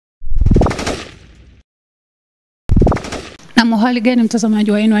Na hali gani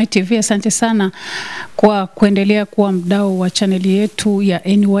mtazamaji wa NYTV, asante sana kwa kuendelea kuwa mdau wa chaneli yetu ya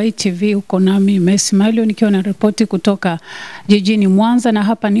NYTV. Uko nami Messi Malio nikiwa na ripoti kutoka jijini Mwanza, na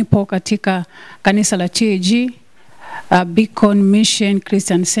hapa nipo katika kanisa la TAG Beacon Mission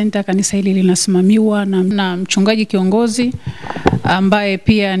Christian Center. Kanisa hili linasimamiwa na mchungaji kiongozi ambaye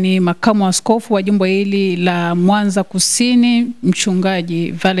pia ni makamu askofu wa jimbo hili la Mwanza Kusini,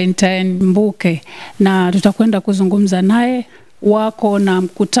 mchungaji Valentine Mbuke, na tutakwenda kuzungumza naye. Wako na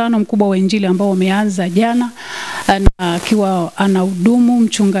mkutano mkubwa wa injili ambao umeanza jana, na akiwa anahudumu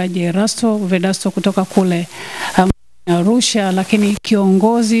mchungaji Vedasto kutoka kule Arusha, lakini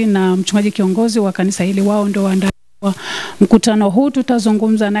kiongozi na mchungaji kiongozi wa kanisa hili wao ndio waandaaji mkutano huu.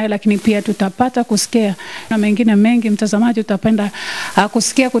 Tutazungumza naye, lakini pia tutapata kusikia na mengine mengi. Mtazamaji, utapenda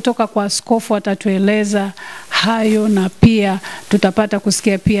kusikia kutoka kwa askofu, atatueleza hayo, na pia tutapata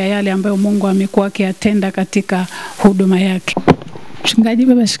kusikia pia yale ambayo Mungu amekuwa akiyatenda katika huduma yake. Mchungaji,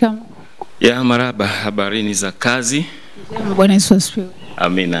 baba shikamoo. Ya marhaba, habarini za kazi? Bwana Yesu asifiwe.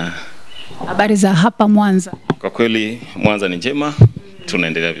 Amina. Habari za hapa Mwanza? Kwa kweli Mwanza ni njema,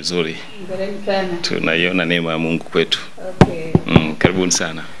 tunaendelea vizuri. Tunaiona neema ya Mungu kwetu. Okay. Karibuni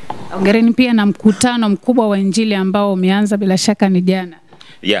sana. Hongereni pia na mkutano mkubwa wa injili ambao umeanza bila shaka ni jana.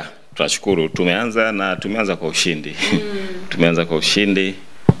 Tunashukuru, tumeanza kwa ushindi. Tumeanza kwa ushindi.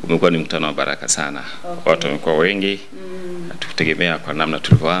 Umekuwa ni mkutano wa baraka sana. Okay. Watu wamekuwa wengi. Tukutegemea kwa namna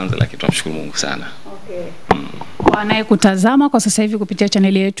tulivyoanza, lakini tunamshukuru Mungu sana. Okay. Kwa anayekutazama kwa sasa hivi kupitia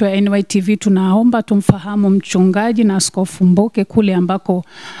chaneli yetu ya NYTV, tunaomba tumfahamu mchungaji na Askofu Mbuke kule ambako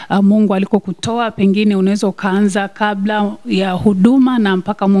Mungu alikokutoa. Pengine unaweza ukaanza kabla ya huduma na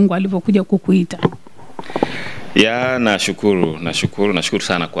mpaka Mungu alivyokuja kukuita. Nashukuru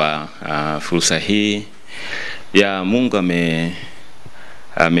sana kwa fursa hii. Mungu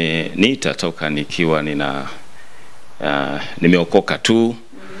ameniita toka nikiwa nimeokoka tu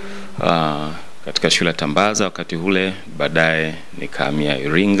katika shule ya Tambaza wakati ule. Baadaye nikahamia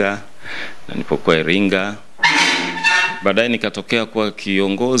Iringa, na nilipokuwa Iringa baadaye nikatokea kuwa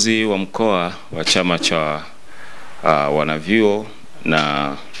kiongozi wa mkoa wa chama cha wanavyuo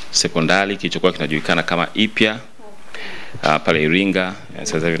na sekondari kilichokuwa kinajulikana kama Ipya pale Iringa.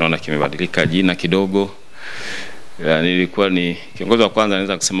 Sasa hivi naona kimebadilika jina kidogo. Nilikuwa ni kiongozi wa kwanza,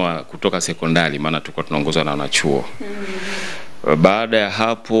 naweza kusema, kutoka sekondari, maana tulikuwa tunaongozwa na wanachuo. Baada ya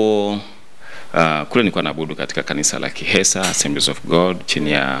hapo kule nilikuwa naabudu katika kanisa la Kihesa Assemblies of God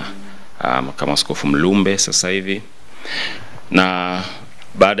chini ya kama Askofu Mlumbe sasa hivi. Na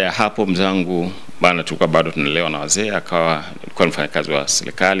baada ya hapo mzangu bana, tulikuwa bado tunalewa na wazee, alikuwa mfanyakazi wa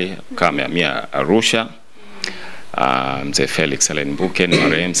serikali, akawa amehamia Arusha. Mzee Felix Mbuke ni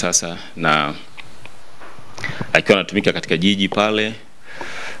marehemu sasa, na akiwa anatumika katika jiji pale.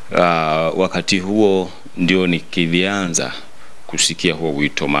 Wakati huo ndio nikilianza kusikia huo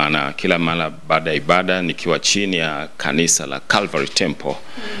wito, maana kila mara baada ya ibada nikiwa chini ya kanisa la Calvary Temple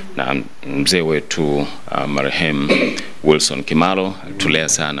na mzee wetu marehemu Wilson Kimalo tulea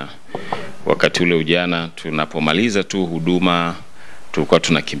sana. Wakati ule ujana, tunapomaliza tu huduma tulikuwa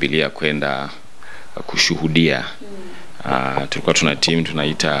tunakimbilia kwenda kushuhudia. Tulikuwa tuna team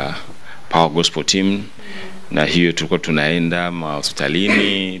tunaita Power Gospel Team, na hiyo tulikuwa tunaenda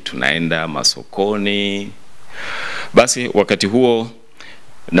hospitalini, tunaenda masokoni. Basi wakati huo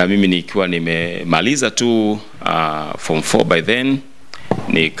na mimi nikiwa nimemaliza tu form 4 by then,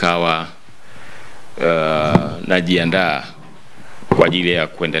 nikawa najiandaa kwa ajili ya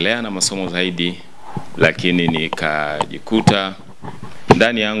kuendelea na masomo zaidi, lakini nikajikuta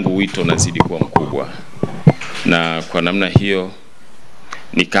ndani yangu wito unazidi kuwa mkubwa, na kwa namna hiyo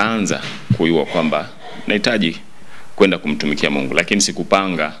nikaanza kuiwa kwamba nahitaji kwenda kumtumikia Mungu. Lakini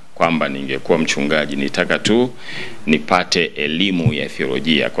sikupanga kwamba ningekuwa mchungaji, nitaka tu nipate elimu ya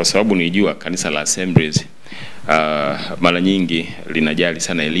theolojia, kwa sababu nilijua kanisa la Assemblies mara nyingi linajali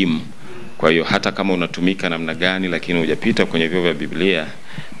sana elimu. Kwa hiyo hata kama unatumika namna gani, lakini hujapita kwenye vyuo vya Biblia,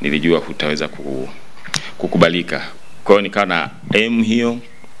 nilijua hutaweza kukubalika. Kwa hiyo nikawa na hiyo,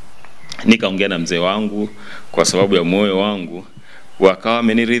 nikaongea na mzee wangu kwa sababu ya moyo wangu, wakawa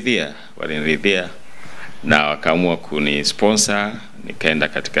wameniridhia, waliniridhia na wakaamua kunisponsor. Nikaenda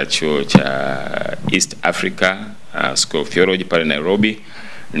katika chuo cha East Africa School of Theology pale Nairobi,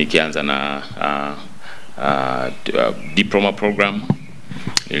 nikianza na diploma program.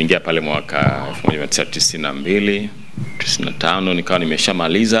 Niliingia pale mwaka 1992 95, nikawa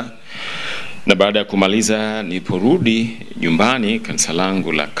nimeshamaliza. Na baada ya kumaliza, niliporudi nyumbani kanisa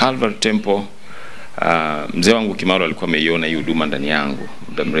langu la Calvary Temple, mzee wangu Kimaro alikuwa ameiona hii huduma ndani yangu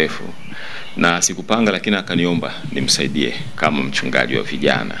muda mrefu, na sikupanga, lakini akaniomba nimsaidie kama mchungaji wa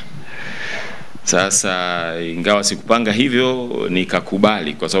vijana. Sasa ingawa sikupanga hivyo,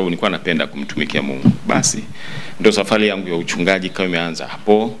 nikakubali kwa sababu nilikuwa napenda kumtumikia Mungu. Basi ndio safari yangu ya uchungaji kama imeanza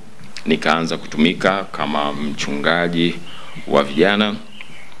hapo. Nikaanza kutumika kama mchungaji wa vijana.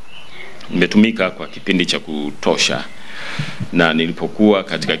 Nimetumika kwa kipindi cha kutosha, na nilipokuwa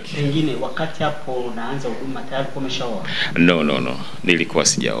katika pengine wakati hapo unaanza huduma tayari umeshaoa? No, nilikuwa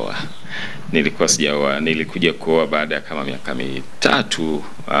sijaoa. Nilikuja kuoa baada ya kama miaka mitatu,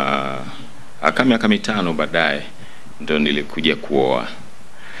 kama miaka mitano baadaye ndio nilikuja kuoa,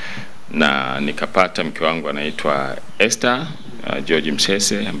 na nikapata mke wangu anaitwa Esther George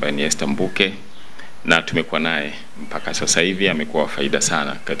Msese, ambaye ni Esther Mbuke, na tumekuwa naye mpaka sasa hivi. Amekuwa faida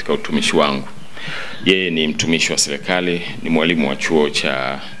sana katika utumishi wangu. Yeye ni mtumishi wa serikali, ni mwalimu wa chuo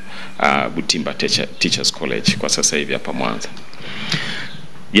cha Butimba Teachers College kwa sasa hivi hapa Mwanza.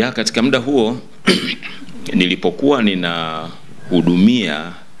 Katika muda huo nilipokuwa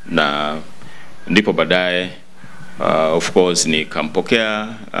ninahudumia, na ndipo baadaye of course nikampokea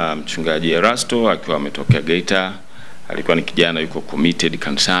mchungaji Erasto akiwa ametokea Geita. Alikuwa ni kijana yuko committed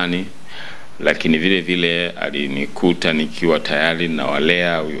kanisani, lakini vile vile alinikuta nikiwa tayari na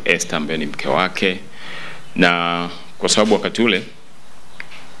walea huyu Esther ambaye ni mke wake, na kwa sababu wakati ule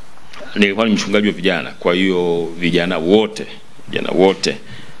nilikuwa ni mchungaji wa vijana, kwa hiyo vijana wote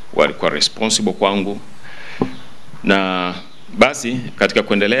walikuwa responsible kwangu. Na basi katika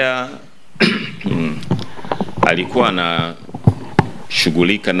kuendelea alikuwa na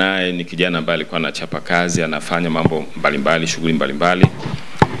shughulika naye, ni kijana ambaye alikuwa anachapa kazi, anafanya mambo mbalimbali, shughuli mbalimbali.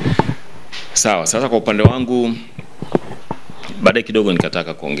 Sawa, sasa kwa upande wangu baadaye kidogo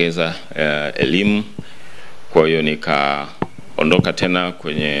nikataka kuongeza elimu. Kwa hiyo nikaondoka tena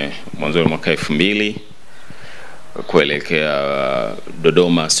kwenye mwanzo wa mwaka 2000 kuelekea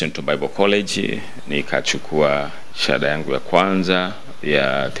Dodoma Central Bible College. Nikachukua shahada yangu ya kwanza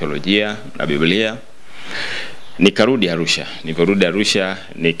ya teolojia na Biblia. Nikarudi Arusha. Niliporudi Arusha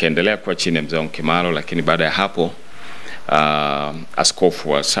nikaendelea kwa chini ya mzee wangu Kimaro, lakini baada ya hapo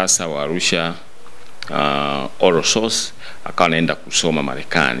askofu wa sasa wa Arusha Orosos akawa anaenda kusoma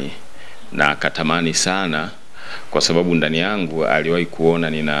Marekani, na akatamani sana kwa sababu ndani yangu aliwahi kuona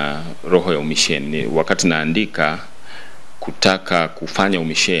nina roho ya umisheni. Wakati naandika kutaka kufanya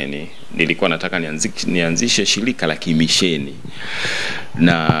umisheni, nilikuwa nataka nianzishe shirika la kimisheni,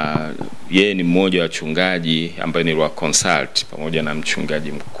 na yeye ni mmoja wa wachungaji ambaye niliwa consult pamoja na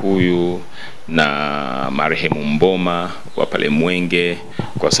mchungaji Mkuyu na marehemu Mboma wa pale Mwenge,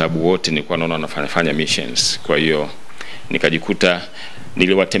 kwa sababu wote nilikuwa naona wanafanya missions. Kwa hiyo nikajikuta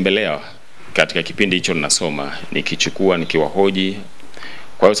niliwatembelea katika kipindi hicho ninasoma, nikichukua nikiwahoji.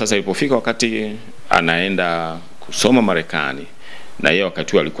 Kwa hiyo sasa ilipofika wakati anaenda kusoma Marekani, na yeye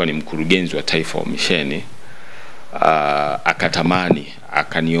wakati alikuwa ni mkurugenzi wa taifa wa misheni, akatamani,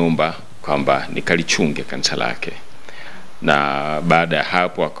 akaniomba kwamba nikalichunge kanisa lake. Na baada ya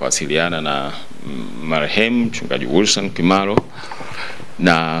hapo akawasiliana na marehemu mchungaji Wilson Kimaro,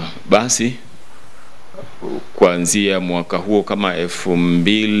 na basi kuanzia mwaka huo kama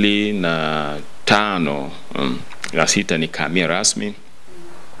 2005 na 6 nikahamia rasmi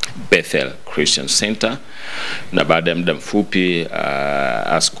Bethel Christian Center, na baada ya muda mfupi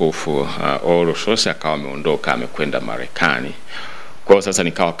askofu Orosos akawa ameondoka, amekwenda Marekani. Kwa hiyo sasa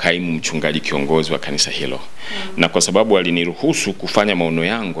nikawa kaimu mchungaji kiongozi wa kanisa hilo. Na kwa sababu aliniruhusu kufanya maono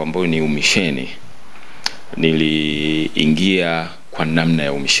yangu ambayo ni umisheni, niliingia kwa namna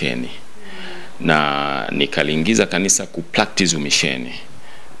ya umisheni, na nikaliingiza kanisa kupractice umisheni.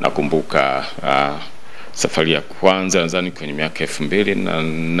 Nakumbuka safari ya kwanza nadhani kwenye miaka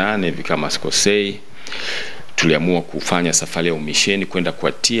 2008 hivi kama sikosei, tuliamua kufanya safari ya umisheni kwenda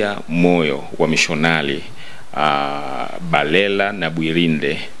kuatia moyo wa mishonali Balela na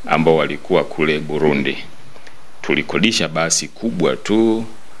Bwirinde ambao walikuwa kule Burundi. Tulikodisha basi kubwa tu,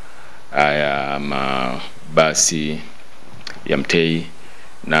 mabasi ya Mtei,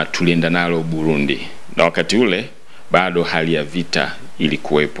 na tulienda nalo Burundi. Na wakati ule bado hali ya vita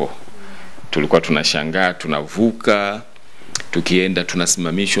ilikuwepo. Tulikuwa tunashangaa, tunavuka, tukienda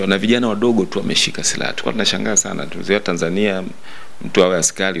tunasimamishwa na vijana wadogo tu wameshika silaha. Tulikuwa tunashangaa sana. Tuzoea Tanzania mtu awe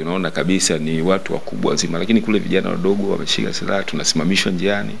askari unaona kabisa ni watu wakubwa wazima, lakini kule vijana wadogo wameshika silaha, tunasimamishwa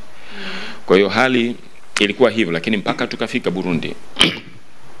njiani. Kwa hiyo hali ilikuwa hivyo, lakini mpaka tukafika Burundi.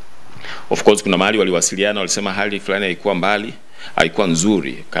 Of course kuna mahali waliwasiliana, walisema hali fulani haikuwa mbali, haikuwa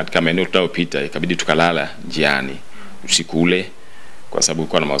nzuri katika maeneo tunayopita, ikabidi tukalala njiani usiku ule kwa sababu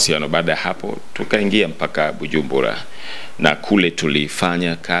kulikuwa na mawasiliano. Baada ya hapo tukaingia mpaka Bujumbura, na kule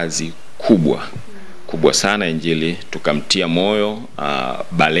tulifanya kazi kubwa sana Injili, tukamtia moyo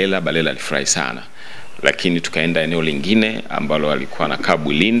Balela alifurahi sana. Lakini tukaenda eneo lingine ambalo alikuwa anakaa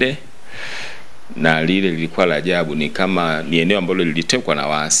Bwilinde, na lile lilikuwa la ajabu, ni kama ni eneo ambalo lilitekwa na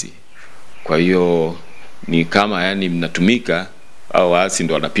waasi. Kwa hiyo ni kama yani mnatumika au waasi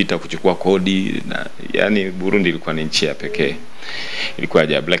ndio wanapita kuchukua kodi, na yani Burundi ilikuwa ni nchi ya pekee. Ilikuwa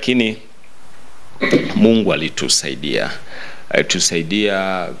ajabu, lakini Mungu alitusaidia.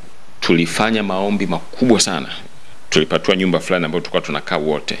 Tulifanya maombi makubwa sana. Tulipatiwa nyumba fulani ambayo tulikuwa tunakaa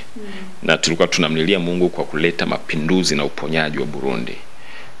wote. Na tulikuwa tunamlilia Mungu kwa kuleta mapinduzi na uponyaji wa Burundi.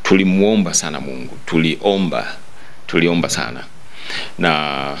 Tulimuomba sana Mungu. Tuliomba sana.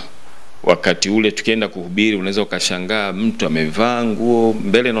 Na wakati ule tukienda kuhubiri, unaweza ukashangaa mtu amevaa nguo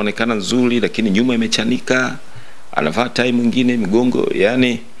mbele inaonekana nzuri lakini nyuma imechanika, anavaa tai mwingine mgongo,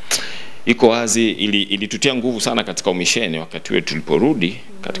 yani iko wazi. Ilitutia nguvu sana katika umisheni wakati wetu tuliporudi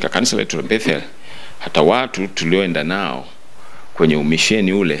katika kanisa letu la Bethel. Hata watu tulioenda nao kwenye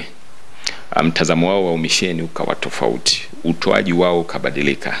umisheni ule, mtazamo wao wa umisheni ukawa tofauti, utoaji wao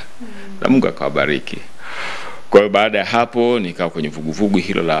ukabadilika, na Mungu akawabariki. Kwa hiyo baada ya hapo nikawa kwenye vuguvugu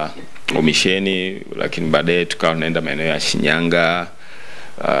hilo la umisheni, lakini baadaye tukawa naenda maeneo ya Shinyanga.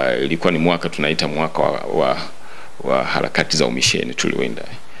 Ilikuwa ni mwaka tunaita mwaka wa harakati za umisheni. Tulienda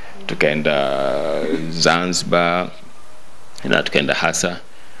tukaenda Zanzibar na tukaenda hasa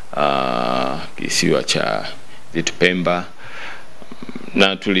kisiwa cha Pemba,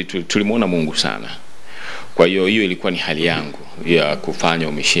 na tulimuona Mungu sana. Kwa hiyo ilikuwa ni hali yangu ya kufanya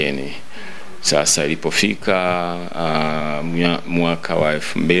umisheni. Sasa ilipofika mwaka wa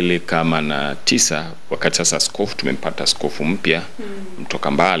 2009, wakati sasa askofu tumempata askofu mpya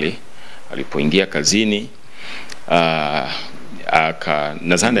mtoka mbali, alipoingia kazini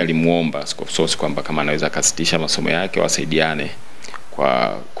nadhani alimuomba askofu Sosi kwamba kama anaweza akasitisha masomo yake wasaidiane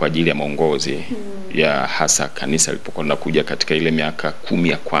kwa ajili ya maongozi ya hasa kanisa lilipokuwa linakuja katika ile miaka 10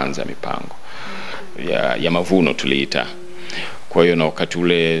 ya kwanza mipango ya mavuno tuliita. Kwa hiyo na wakati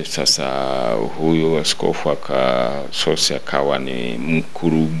ule sasa huyu askofu Sosi akawa ni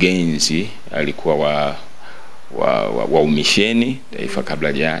mkurugenzi, alikuwa wa umisheni taifa kabla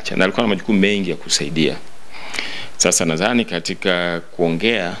hajaacha, na alikuwa na majukumu mengi ya kusaidia. Sasa nadhani katika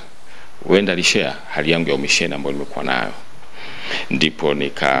kuongea huenda alishare hali yangu ya umisheni ambayo nimekuwa nayo. Ndipo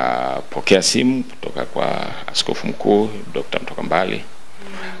nikapokea simu kutoka kwa askofu mkuu Dr. mtoka mbali.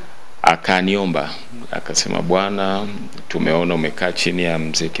 Akaniomba, akasema, bwana, tumeona umekaa chini ya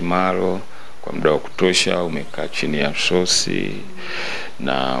mzee Kimaro kwa muda wa kutosha, umekaa chini ya Sosi,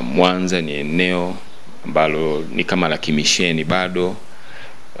 na Mwanza ni eneo ambalo ni kama la kimisheni bado,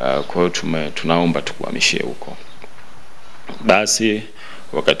 kwa hiyo tunaomba tukuhamishie huko. Basi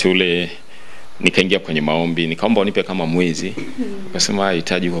wakati ule nikaingia kwenye maombi, nikaomba wanipe kama mwezi. Akasema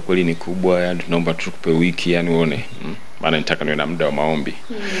hitaji kwa kweli ni kubwa, yani tunaomba tukupe wiki, yani uone maana nitaka niwe na muda wa maombi.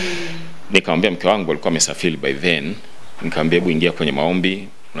 Nikamwambia mke wangu, alikuwa amesafiri by then, nikamwambia hebu ingia kwenye maombi.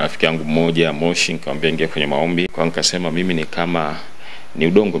 Rafiki yangu mmoja Moshi, nikamwambia ingia kwenye maombi. Kwa nikasema mimi ni kama ni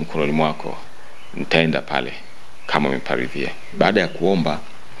udongo mkononi mwako, nitaenda pale kama umeparidhia. Baada ya kuomba,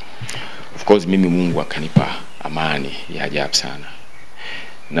 of course mimi Mungu akanipa amani ya ajabu sana.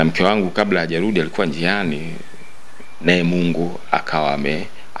 Na mke wangu kabla hajarudi alikuwa njiani, naye Mungu akawa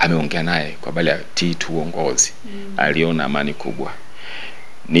ameongea naye kwa bali ya tu uongozi. Aliona amani kubwa.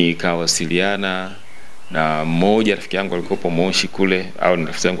 Nikawasiliana na mmoja rafiki yangu alikuwa Moshi kule, au ni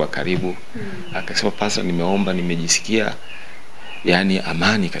rafiki yangu wa karibu. Akasema, pastor, nimeomba, nimejisikia yani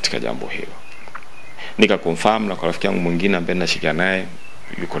amani katika jambo hilo. Nikakonfirm na kwa rafiki yangu mwingine ambaye nashirikiana naye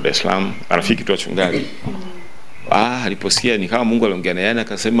yuko Dar es Salaam, rafiki tu wachungaji. Aliposikia ni kama Mungu aliongea naye,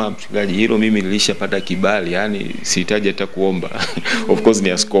 akasema, mchungaji, hilo mimi nilishapata kibali, yani sihitaji hata kuomba. Of course ni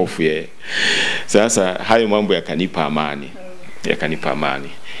askofu yeye. Sasa hayo mambo yakanipa amani.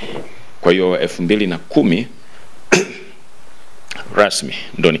 Kwa hiyo 2010 rasmi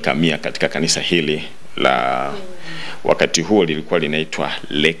ndo nikamia katika kanisa hili la wakati huo lilikuwa linaitwa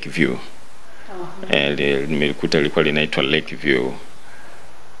Lakeview. Nimelikuta lilikuwa linaitwa Lakeview.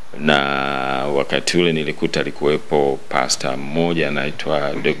 Na wakati ule nilikuta alikuwepo pastor mmoja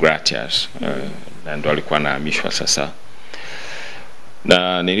anaitwa De Gratias, na ndo alikuwa anahamishwa sasa.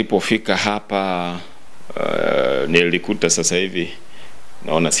 Na nilipofika hapa nilikuta sasa hivi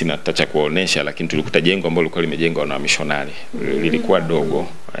naona sina tacha kuonesha, lakini tulikuta jengo ambalo lilikuwa limejengwa na mishonari. Lilikuwa dogo,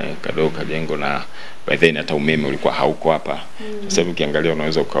 kadogo jengo, na by then hata umeme ulikuwa hauko hapa. Sasa hivi ukiangalia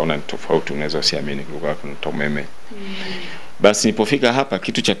unaweza ukaona ni tofauti, unaweza usiamini kulikuwa kuna umeme. Basi nilipofika hapa,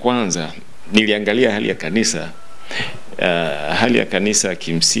 kitu cha kwanza niliangalia hali ya kanisa. Hali ya kanisa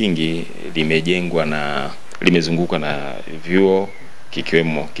kimsingi limezungukwa na vyuo,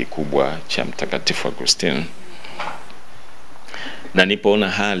 kikiwemo kikubwa cha Mtakatifu Agustine. Na nipoona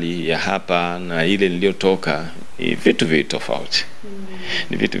hali ya hapa na ile niliyotoka, vitu tofauti.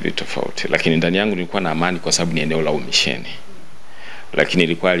 Ni vitu tofauti, lakini ndani yangu nilikuwa na amani kwa sababu ni eneo la umisheni. Lakini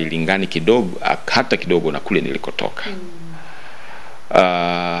ilikuwa lilingani kidogo, hata kidogo na kule nilikotoka.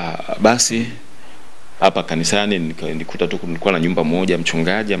 Basi hapa kanisani nikuta tu kulikuwa na nyumba moja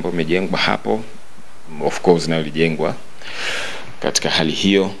mchungaji ambayo imejengwa hapo. Of course nayo ilijengwa katika hali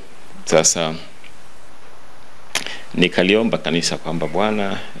hiyo. Sasa nikaliomba kanisa kwamba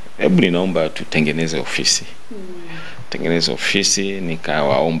Bwana, hebu ninaomba tutengeneze ofisi. Tengeneze ofisi,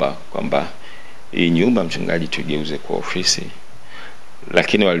 nikawaomba kwamba hii nyumba mchungaji tugeuze kwa ofisi.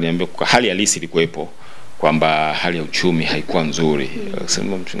 Lakini waliniambia kwa hali halisi ilikuwepo kwamba hali ya uchumi haikuwa nzuri.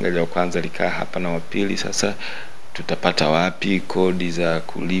 Sema mchungaji wa kwanza likaa hapa na wa pili, sasa tutapata wapi kodi za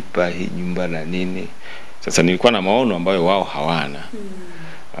kulipa hii nyumba na nini? Sasa nilikuwa na maono ambayo wao hawana.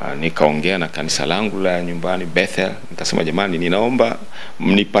 Nikaongea na kanisa langu la nyumbani Bethel, nikasema jamani, ninaomba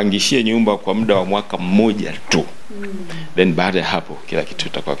mnipangishie nyumba kwa muda wa mwaka mmoja tu. Then baada ya hapo kila kitu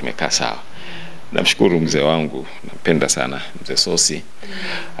kitakuwa kimekaa sawa. Namshukuru mzee wangu, napenda sana mzee Sosi.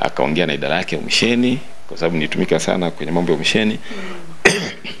 Akaongea na idara yake ya umisheni kwa sababu nitumika sana kwenye mambo ya umisheni.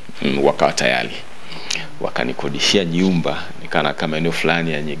 Wakawa tayari. Wakanikodishia nyumba nikana kama eneo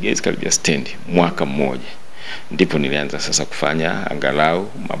fulani ya Nyegezi karibia stendi mwaka mmoja. Ndipo nilianza sasa kufanya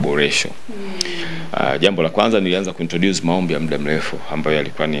angalau maboresho. Jambo la kwanza nilianza kuintroduce maombi ya muda mrefu ambayo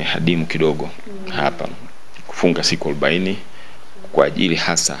yalikuwa ni hadimu kidogo hapa. Kufunga siku 40 kwa ajili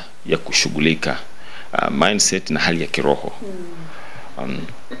hasa ya kushughulika mindset na hali ya kiroho.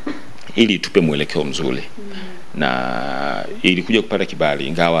 Ili tupe mwelekeo mzuri. Na ili kuja kupata kibali,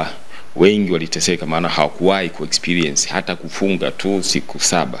 ingawa wengi waliteseka maana hawakuwahi kuexperience hata kufunga tu siku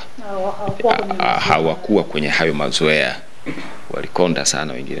 7. Hawakuwa kwenye hayo mazoea. Walikonda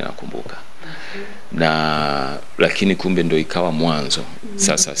sana wengine nakumbuka. Lakini kumbe ndio ikawa mwanzo.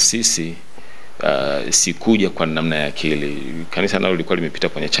 Sasa sisi sikuja kwa namna ya akili. Kanisa nalo lilikuwa limepita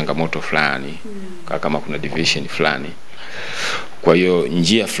kwenye changamoto fulani, kama kuna division fulani. Kwa hiyo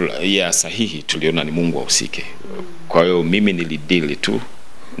njia ya sahihi tuliona ni Mungu ahusike. Kwa hiyo mimi nilidili tu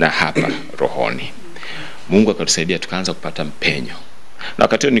na hapa rohoni. Mungu akatusaidia tukaanza kupata mpenyo. Na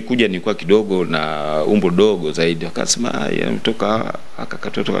wakati nikuja nilikuwa kidogo na umbo dogo zaidi. Akasema mtoka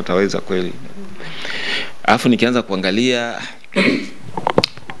akakatoto ataweza kweli. Alafu nikianza kuangalia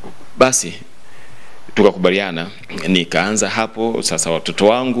basi tukakubaliana, nikaanza hapo. Sasa watoto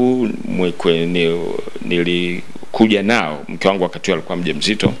wangu nilikuja nao, mke wangu wakati alikuwa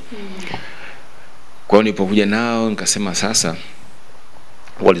mjamzito. Kwa hiyo nilipokuja nao nikasema sasa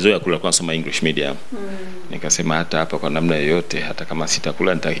walizoea kula kwa kusoma English medium. Nikasema hata hapa kwa namna yoyote, hata kama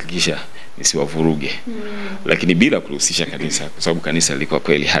sitakula nitahakikisha nisiwavuruge. Lakini bila kuhusisha kanisa, kwa sababu kanisa lilikuwa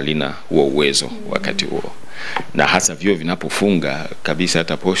kweli halina huo uwezo wakati huo. Na hasa vyuo vinapofunga kabisa,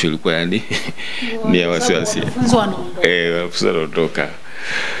 hata posho ilikuwa yani ni ya wasiwasi. Wanafunzi wanaondoka.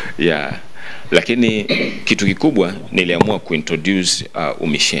 Lakini kitu kikubwa niliamua kuintroduce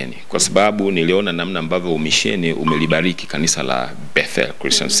umisheni kwa sababu niliona namna ambavyo umisheni umelibariki kanisa la Bethel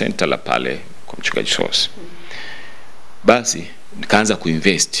Christian Center la pale kwa mchungaji Source. Basi nikaanza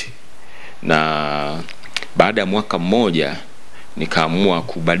kuinvest, na baada ya mwaka mmoja nikaamua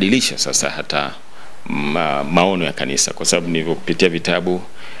kubadilisha sasa hata maono ya kanisa, kwa sababu nilipopitia vitabu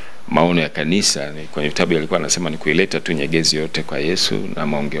maono ya kanisa kwenye vitabu yalikuwa anasema ni kuileta tu Nyegezi yote kwa Yesu na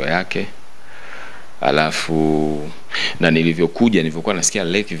maongeo yake. Alafu na nilivyokuwa nasikia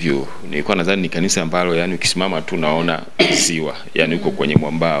Lakeview, nilikuwa nadhani ni kanisa ambalo yani ukisimama tu naona ziwa, yani uko kwenye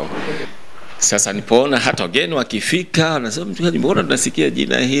mwambao. Sasa nipoona hata wageni wakifika wanasema mchungaji, mbona tunasikia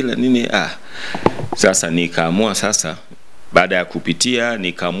jina hili nini? Sasa nikaamua sasa, baada ya kupitia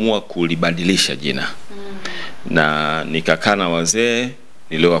nikaamua kulibadilisha jina. Na nikakaa na wazee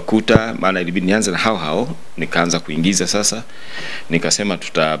niliowakuta, maana ilibidi nianze na hao nikaanza kuingiza sasa. Nikasema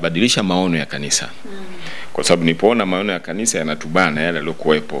tutabadilisha maono ya kanisa. Kwa sababu nipoona maono ya kanisa yanatubana yale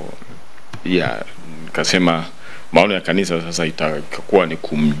yaliokuwepo. Nikasema maono ya kanisa sasa itakuwa ni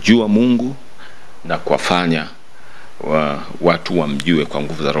kumjua Mungu na kuwafanya watu wamjue kwa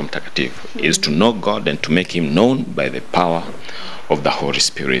nguvu za Roho Mtakatifu. Is to know God and to make him known by the power of the Holy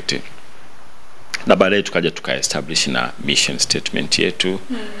Spirit. Na baadaye tukaja tukaestablish na mission statement yetu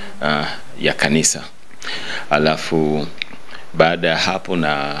ya kanisa. Alafu baada ya hapo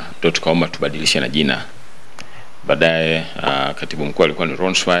na ndio tukaomba tubadilishe na jina. Baadaye katibu mkuu alikuwa ni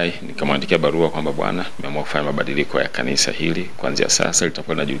Ronswai, nikamwandikia barua kwamba bwana, nimeamua kufanya mabadiliko ya kanisa hili. Kuanzia sasa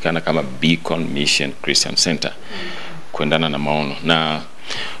litakuwa linajulikana kama Beacon Mission Christian Center, kuendana na maono. Na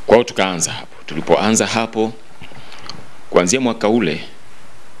kwa hiyo tukaanza hapo. Tulipoanza hapo kuanzia mwaka ule,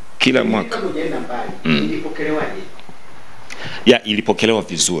 kila mwaka Ya, ilipokelewa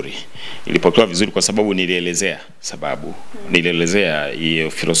vizuri. Ilipokelewa vizuri kwa sababu nilielezea sababu. Nilielezea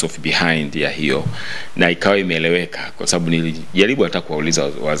hiyo philosophy behind ya hiyo, na ikawa imeeleweka kwa sababu nilijaribu hata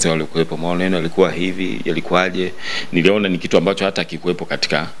kuwauliza wazee wale kuwepo, maana yalikuwa hivi, yalikuwaje. Niliona ni kitu ambacho hata kikuwepo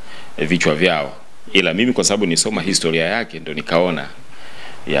katika vichwa vyao. Ila mimi kwa sababu nisoma historia yake ndo nikaona.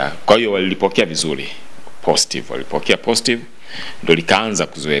 Ya, kwa hiyo walipokea vizuri. Positive, walipokea positive, ndo likaanza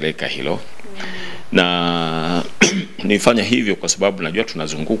kuzoeleka hilo. Na nilifanya hivyo kwa sababu najua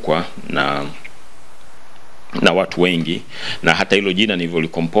tunazungukwa na watu wengi, na hata hilo jina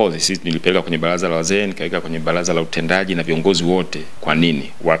nilivyolicompose sisi nilipeleka kwenye baraza la wazee, nikaweka kwenye baraza la utendaji na viongozi wote. Kwa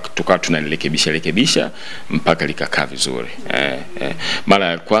nini? Tukawa tunalirekebisha mpaka likakaa vizuri. Mara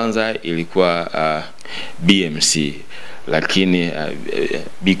ya kwanza ilikuwa BMC, lakini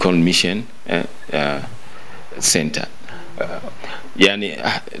Beacon Mission Center. Yani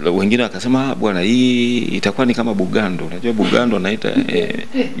wengine wakasema bwana, hii itakuwa ni kama Bugando. Unajua Bugando naita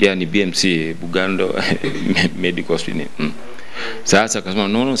yani BMC Bugando Medical Hospital. Sasa akasema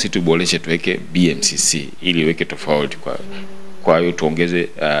no, si tuboreshe tuweke BMCC ili iweke tofauti. Kwa hiyo tuongeze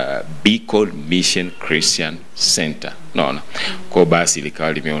Beacon Mission Christian Center. Naona. Kwa basi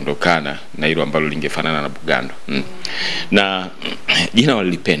likawa limeondokana na hilo ambalo lingefanana na Bugando. Na jina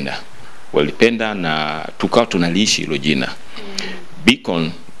walipenda na tukao tunaliishi hilo jina.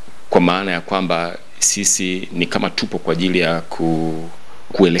 Beacon kwa maana ya kwamba sisi ni kama tupo kwa ajili ya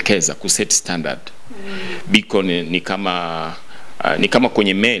kuelekeza, kuset standard. Beacon ni kama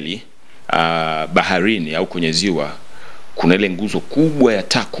kwenye meli baharini au kwenye ziwa kuna ile nguzo kubwa ya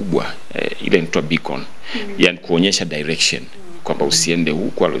taa kubwa, ile inaitwa beacon. Yani kuonyesha direction kwamba usiende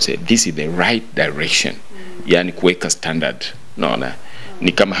huko, au say this is the right direction. Yani kuweka standard. Naona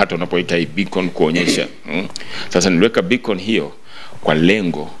ni kama hata unapoita hii beacon kuonyesha. Sasa niliweka beacon hiyo kwa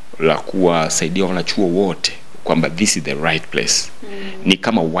lengo la kuwasaidia wanachuo wote kwamba this is the right place. Ni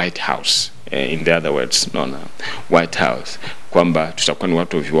kama White House, in the other words, White House, kwamba tutakuwa ni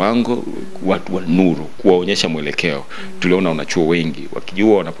watu wa viwango, watu wa nuru, kuwaonyesha mwelekeo. Tuliona wanachuo wengi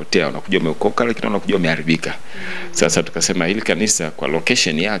wakijua wanapotea, wanakuja wameokoka lakini wanakuja wameharibika. Sasa tukasema hili kanisa kwa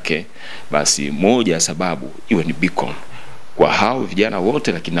location yake, basi moja sababu iwe ni beacon kwa hao vijana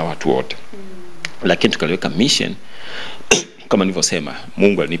wote lakini na watu wote. Lakini tukaliweka mission kama nilivyosema,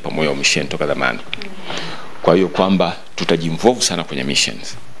 Mungu alinipa moyo wa mission toka zamani. Kwa hiyo kwamba tutajinvolve sana kwenye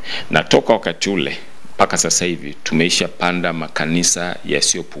missions. Na toka wakati ule mpaka sasa hivi tumeisha panda makanisa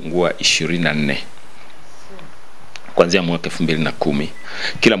yasiyopungua 24. Kuanzia mwaka 2010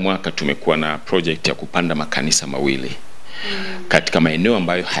 kila mwaka tumekuwa na project ya kupanda makanisa mawili katika maeneo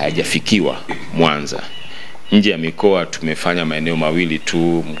ambayo hayajafikiwa Mwanza. Nje ya mikoa tumefanya maeneo mawili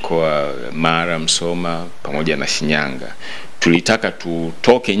tu, mkoa Mara, Msoma pamoja na Shinyanga. Tulitaka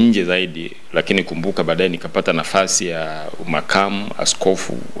tutoke nje zaidi, lakini kumbuka baadaye nikapata nafasi ya makamu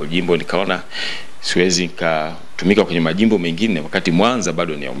askofu wa jimbo, nikaona siwezi tumika kwenye majimbo mengine wakati Mwanza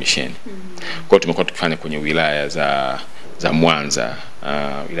bado ni ya umisheni. Kwa hiyo tumekuwa tukifanya kwenye wilaya za Mwanza,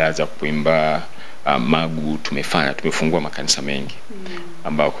 wilaya za Kuimba, Magu tumefungua makanisa mengi.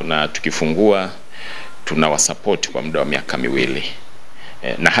 Ambao tukifungua tunawasupport kwa muda wa miaka 2.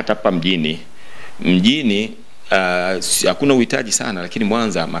 Na hata hapa mjini hakuna uhitaji sana, lakini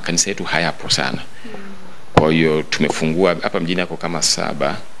Mwanza makanisa yetu hayapo sana. Kwa hiyo tumefungua hapa mjini yako kama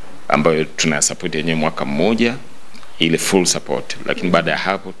 7 ambayo tunasupport yenyewe mwaka mmoja ile full support, lakini baada ya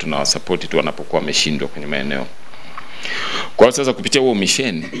hapo tunawasupport tu wanapokuwa wameshindwa kwenye maeneo. Kwa hiyo sasa kupitia huo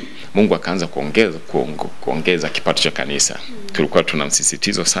mission Mungu akaanza kuongeza kipato cha kanisa. Tulikuwa tuna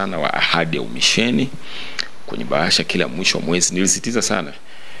msisitizo sana wa ahadi ya umisheni kwenye bahasha kila mwisho wa mwezi. Nilisitiza sana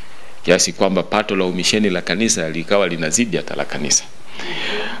kiasi kwamba pato la umisheni la kanisa likawa linazidi hata la kanisa.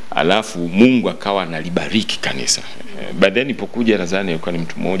 Alafu Mungu akawa analibariki kanisa. Baadaye nilipokuja nadhani alikuwa ni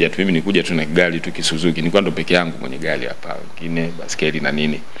mtu mmoja tu, mimi nikuja tu na gari tu Kisuzuki, nilikuwa ndo peke yangu mwenye gari hapa, wengine baskeli na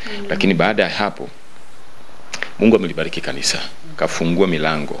nini. Lakini baada ya hapo Mungu amelibariki kanisa, kafungua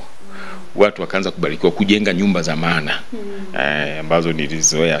milango. Watu wakaanza kubarikiwa kujenga nyumba za maana. Ambazo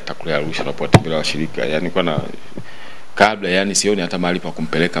nilizoea hata kule Arusha na potembelea washirika. Yani kwa kabla yani sioni hata mahali pa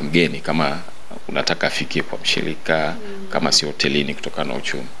kumpeleka mgeni kama unataka afikie kwa mshirika, kama si hotelini kutokana na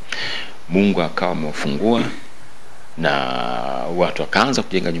uchumi. Mungu akawa amefungua na watu wakaanza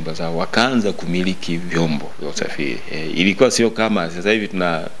kujenga nyumba zao, wakaanza kumiliki vyombo vya usafiri. Ilikuwa sio kama sasa hivi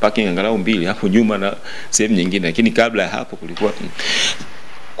tuna parking angalau 2 hapo nyuma na sehemu nyingine, lakini kabla ya hapo kulikuwa.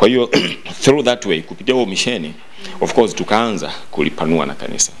 Kwa hiyo through that way kupitia huo misheni of course tukaanza kulipanua na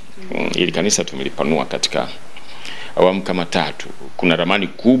kanisa. Ili kanisa tumelipanua katika awamu kama 3. Kuna ramani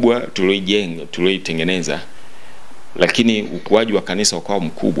kubwa tulioitengeneza, lakini ukuaji wa kanisa ukawa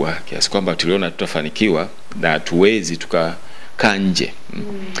mkubwa kiasi kwamba tuliona tutafanikiwa na tuwezi kukaa nje.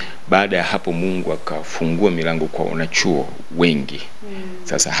 Baada ya hapo Mungu akafungua milango kwa wanachuo wengi.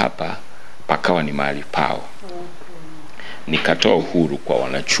 Sasa hapa pakawa ni mahali pao. Nikatoa uhuru kwa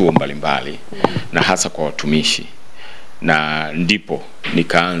wanachuo mbalimbali na hasa kwa watumishi. Na ndipo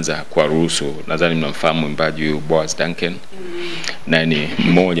nikaanza kwa ruhusu, nadhani mnamfahamu mwimbaji Boaz Duncan. Na ni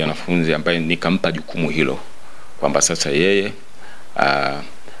mmoja wanafunzi ambaye nikampa jukumu hilo kwamba sasa yeye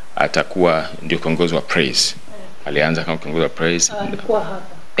atakuwa ndio kiongozi wa praise. Alianza kama kiongozi wa praise. Alikuwa hapa.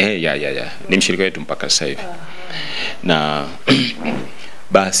 Ni mshirika wetu mpaka sasa hivi. Na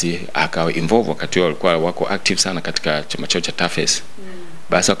basi akawa involved wakati walikuwa wako active sana katika chama chao cha TAFES.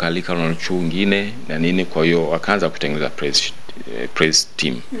 Basi wakalika na chuo wengine na nini, kwa hiyo wakaanza kutengeneza praise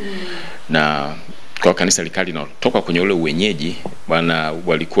team. Na kwa kanisa likali linatoka kwenye ule wenyeji bwana,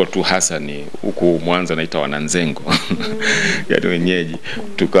 walikuwa tu hasa ni huku Mwanza naita wananzengo. Yaani wenyeji.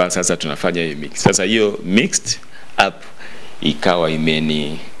 Tukawa sasa tunafanya hiyo mix. Sasa hiyo mixed up ikawa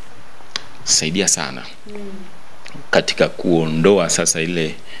imenisaidia sana katika kuondoa sasa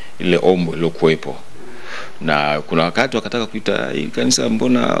ile ombo lilokuwepo. Na kuna wakati wakataka kuita kanisa,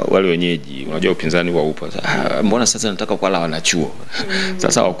 mbona wale wenyeji, unajua upinzani wa upo, mbona sasa nataka kwa la wanachuo.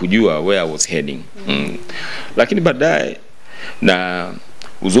 Sasa hawakujua where I was heading. Lakini baadaye, na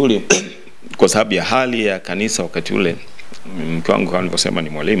uzuri kwa sababu ya hali ya kanisa wakati ule, mke wangu kama nilivyosema ni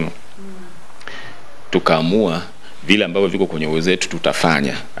mwalimu, tukaamua vile ambavyo viko kwenye uwezo wetu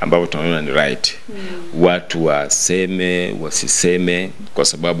tutafanya, ambavyo tunaona ni right. Watu waseme wasiseme, kwa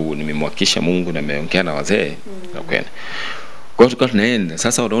sababu nimemwakisha Mungu na nimeongea na wazee na kwenda. Kwa hiyo tunaenda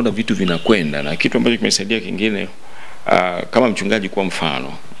sasa, unaona vitu vinakwenda. Na kitu ambacho kimesaidia kingine, kama mchungaji kwa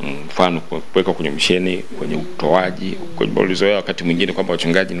mfano kuweka kwenye misheni, kwenye utoaji, kwenye bolizoea wakati mwingine kwamba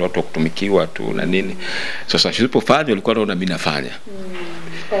wachungaji ni watu wa kutumikiwa tu na nini. Sasa usipofanya walikuwa wanaona mimi nafanya.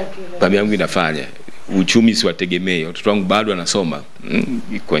 Baba yangu inafanya. Uchumi siwategemei. Watoto wangu bado wanasoma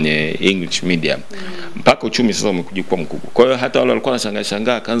kwenye English medium. Mpaka uchumi sasa umekuja kuwa mkubwa. Kwa hiyo hata wale walikuwa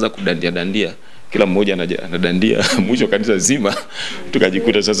wanashangaa akaanza kudandia. Kila mmoja anadandia. Mwisho kanisa zima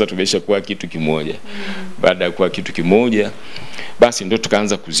tukajikuta sasa tumesha kuwa kitu kimoja. Baada ya kuwa kitu kimoja, basi ndio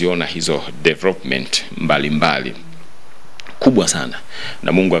tukaanza kuziona hizo development mbalimbali kubwa sana.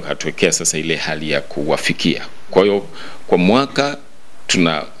 Na Mungu akatuwekea sasa ile hali ya kuwafikia. Kwa hiyo kwa mwaka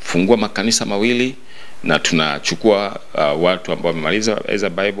tunafungua makanisa mawili na tunachukua watu ambao wamemaliza either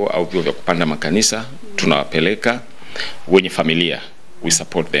Bible au vyuo vya kupanda makanisa, tunawapeleka wenye familia, we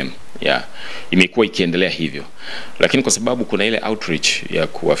support them. Imekuwa ikiendelea hivyo. Lakini kwa sababu kuna ile outreach ya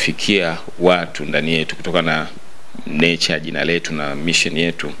kuwafikia watu ndani yetu kutokana na nature jina letu na mission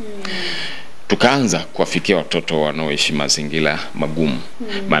yetu, tukaanza kuwafikia watoto wanaoishi mazingira magumu.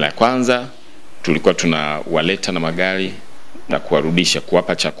 Mara ya kwanza tulikuwa tunawaleta na magari na kuwarudisha,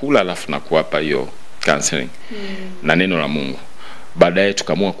 kuwapa chakula alafu na kuwapa hiyo counseling na neno la Mungu. Baadaye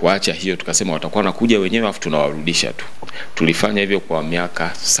tukaamua kuacha hiyo, tukasema watakuwa wanakuja wenyewe alafu tunawarudisha tu. Tulifanya hivyo kwa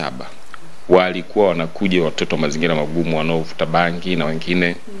miaka 7. Walikuwa wanakuja watoto mazingira magumu wanaovuta bangi na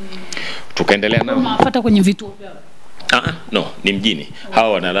wengine. Tukaendelea nao. Unafuata kwenye vituo vyao? No, ni mjini.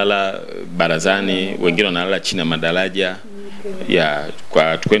 Hawa wanalala barazani, wengine wanalala chini ya madaraja.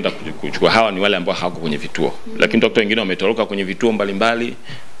 Kwa tukwenda kuchukua hawa ni wale ambao hawako kwenye vituo. Lakini watoto wengine wametoroka kwenye vituo mbalimbali,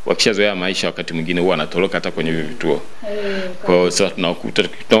 wakishazoea maisha wakati mwingine huwa anatoroka hata kwenye vituo. Kwa hiyo sasa tunakuta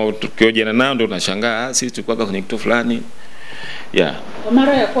tukiojana nao ndio tunashangaa, sisi tulikuwa kwenye kituo fulani. Kwa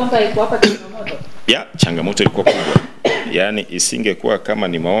mara ya kwanza iko hapa changamoto. Changamoto ilikuwa kubwa. Yaani isingekuwa kama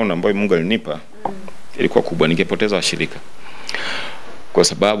ni maono ambayo Mungu alinipa, ilikuwa kubwa, ningepoteza washirika. Kwa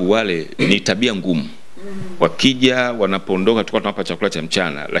sababu wale ni tabia ngumu. Wakija wanapoondoka tulikuwa tunawapa chakula cha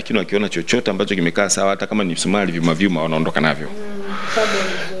mchana, lakini wakiona chochote ambacho kimekaa sawa, hata kama ni msumari vyuma wanaondoka navyo.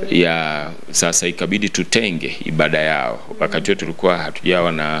 Sasa ikabidi tutenge ibada yao. Wakati wetu tulikuwa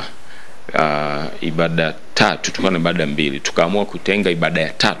hatujawa na ibada 3, tulikuwa na ibada 2. Tukaamua kutenga ibada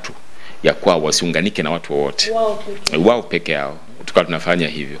ya 3 ya kwao, wasiunganike na watu wote. Wao peke yao. Tukawa tunafanya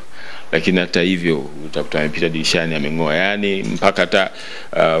hivyo. Lakini hata hivyo utakuta amepita dirishani ameng'oa, yani mpaka hata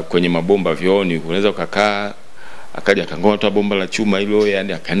kwenye mabomba vioni unaweza ukakaa akaja akang'oa tu bomba la chuma hilo,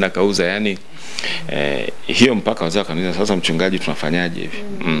 yani akaenda kauza, yani hiyo mpaka wazao kanisa sasa mchungaji tunafanyaje hivi?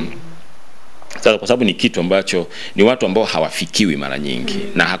 Sasa kwa sababu ni kitu ambacho ni watu ambao hawafikiwi mara nyingi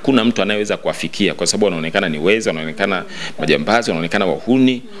na hakuna mtu anayeweza kuwafikia kwa sababu wanaonekana ni wezi, wanaonekana majambazi, wanaonekana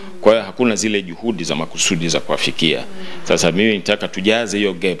wahuni. Kwa hiyo hakuna zile juhudi za makusudi za kuwafikia. Sasa mimi nitaka tujaze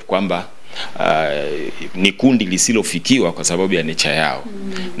hiyo gap kwamba ni kundi lisilofikiwa kwa sababu ya nature yao.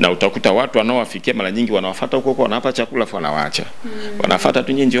 Na utakuta watu wanaowafikia mara nyingi wanawafuata huko wanawapa chakula afu wanawaacha. Wanafuata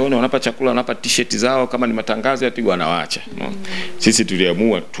tu njioni wanawapa chakula, wanawapa t-shirt zao, kama ni matangazo ya tigo wanawaacha. Sisi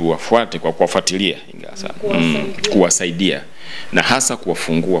tuliamua tuwafuate kwa kuwafuatilia ingawa sana. Kuwasaidia. na hasa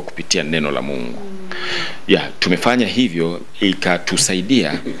kuwafungua kupitia neno la Mungu. Tumefanya hivyo,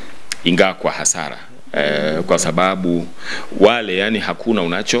 ikatusaidia ingawa kwa hasara. Kwa sababu wale yani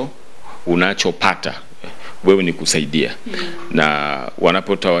hakuna unachopata, wewe ni kusaidia. Na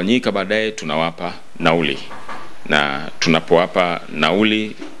wanapotawanyika baadaye tunawapa nauli. Na tunapowapa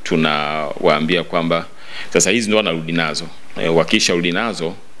nauli tunawaambia kwamba sasa hizi ndio wanarudi nazo. Wakisha rudi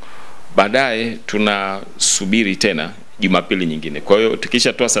nazo baadaye tunasubiri tena Jumapili nyingine. Kwa hiyo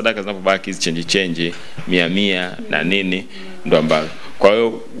tukishatoa sadaka zinapobaki hizi change 100 na nini ndo ambayo. Kwa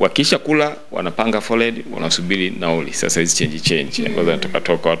hiyo wakisha kula wanapanga foleni, wanasubiri nauli. Sasa hizi change kwanza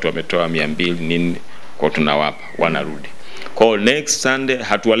tukatoka watu wametoa 200 nini, kwa tunawapa wanarudi. Kwa hiyo next Sunday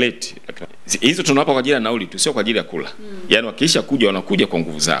hatuwaleti. Hizo tunawapa kwa ajili ya nauli tu, sio kwa ajili ya kula. Yaani wakisha kuja wanakuja kwa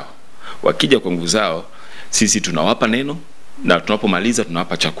nguvu zao. Wakija kwa nguvu zao sisi tunawapa neno na tunapomaliza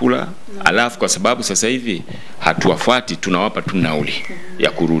tunawapa chakula. Alafu kwa sababu sasa hivi hatuwafuati, tunawapa tu nauli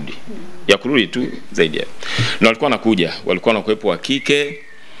ya kurudi. Ya kurudi tu zaidi ya. Na walikuwa wanakuwepo wa kike,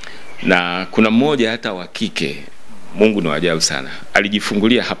 na kuna mmoja hata wa kike, Mungu ni wa ajabu sana,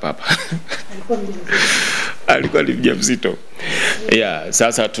 alijifungulia hapa. Alikuwa ni mjamzito.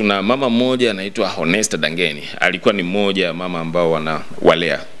 Sasa tuna mama mmoja anaitwa Honesta Dangeni. Alikuwa ni mmoja mama ambao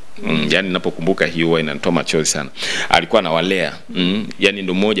wanawalea. Yani ninapokumbuka hiyo huwa inanitoa machozi sana. Alikuwa anawalea. Yani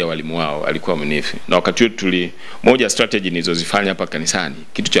ndio mmoja walimu wao, alikuwa mwaminifu. Na wakati huo moja strategy nilizozifanya hapa kanisani,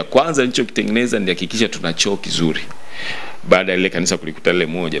 kitu cha kwanza nilichokitengeneza ni hakikisha tuna choo kizuri. Baada ya ile kanisa kulikuta ile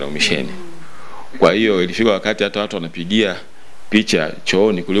moja la umisheni. Kwa hiyo ilifika wakati hata watu wanapigia picha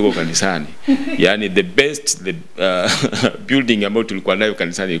chooni kuliko kanisani. Yani the best building ambayo tulikuwa nayo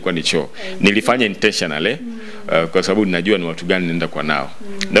kanisani ilikuwa ni choo. Nilifanya intentionally kwa sababu ninajua ni watu gani naenda kwa nao.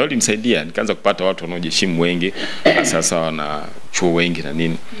 Na hilo linisaidia, nikaanza kupata watu wanaojiheshimu wengi, sasa wana choo wengi na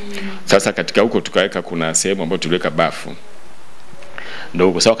nini. Sasa katika huko tukaweka kuna sehemu ambayo tuliweka bafu.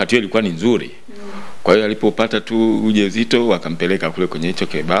 Ndio kwa sababu wakati hiyo ilikuwa ni nzuri. Kwa hiyo alipopata tu ujauzito wakampeleka kule kwenye hicho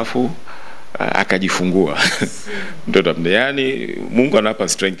kibafu, akajifungua. Mtoto yani Mungu anapa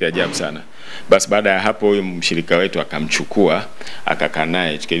strength ya ajabu sana. Basi baada ya hapo huyo mshirika wetu akamchukua, akakaa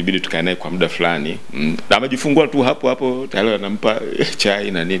naye, tukabidi tukae naye kwa muda fulani. Na amejifungua tu hapo tayari anampa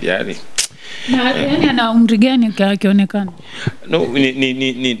chai na nini yani. Na yani ana umri gani akionekana? No,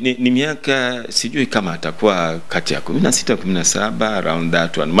 ni miaka sijui kama atakuwa kati ya 16 17 around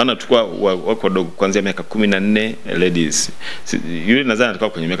that one. Maana tulikuwa wako wadogo kuanzia miaka 14 ladies. Yule nadhani alikuwa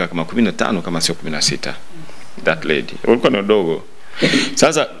kwenye miaka kama 15 kama sio 16. That lady. Walikuwa ni wadogo.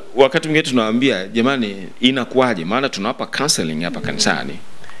 Sasa wakati mwingine tunawaambia jamani inakuaje? Maana tunawapa counseling hapa kanisani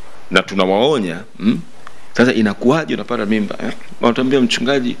na tunawaonya, sasa inakuaje unapata mimba? Wanatuambia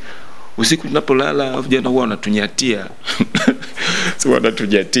mchungaji, usiku tunapolala vijana huwa wanatunyatia. Sio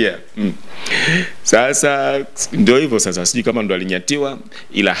wanatunyatia. Sasa ndio hivyo sasa, sijui kama ndo alinyatiwa,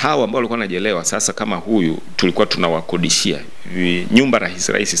 ila hawa ambao walikuwa wanajielewa. Sasa kama huyu tulikuwa tunawakodishia nyumba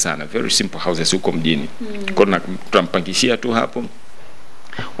rahisi sana, very simple houses huko mjini. Kwa tunampangishia tu hapo.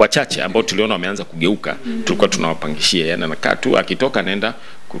 Wachache ambao tuliona wameanza kugeuka, tulikuwa tunawapangishia, yani anakaa tu akitoka naenda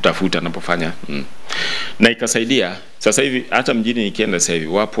kutafuta anapofanya. Na ikasaidia. Sasa hivi hata mjini nikienda sasa hivi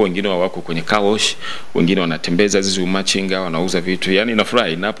wapo wengine wako kwenye car wash, wengine wanatembeza hizo machinga, wanauza vitu. Yani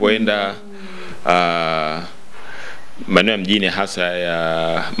nafurahi ninapoenda maeneo ya mjini hasa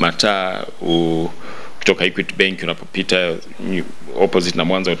ya Mataa kutoka Equity Bank unapopita opposite na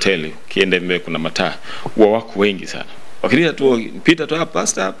Mwanza Hotel, kienda mbele kuna Mataa, wako wengi sana. Wakilia tu pita tu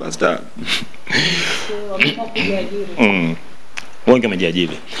pastor. Wengi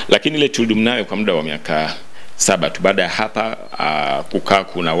wamejiajiri. Lakini ile tulidumu nayo kwa muda wa miaka 7 tu. Baada ya hapa kukaa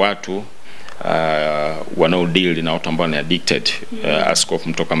kuna watu wanao deal na watu ambao ni addicted. Askofu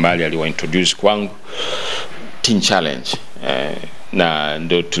mtoka mbali aliwa introduce kwangu Teen Challenge. Na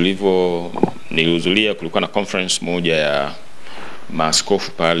ndio nilihudhuria, kulikuwa na conference moja ya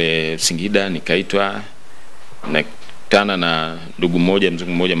maaskofu pale Singida, nikaitwa na kutana na ndugu mmoja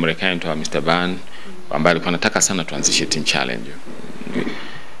mzungu mmoja Marekani anaitwa Mr. Van, ambaye alikuwa anataka sana tuanzishe Teen Challenge.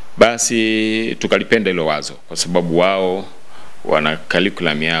 Basi tukalipenda hilo wazo kwa sababu wao wana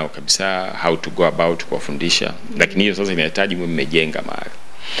curriculum yao kabisa, how to go about kuwafundisha. Lakini hiyo sasa inahitaji mmejenga mahali.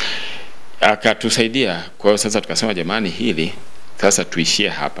 Akatusaidia. Kwa hiyo sasa tukasema jamani, hili sasa tuishie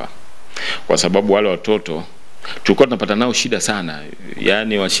hapa. Kwa sababu wale watoto tulikuwa tunapata nao shida sana.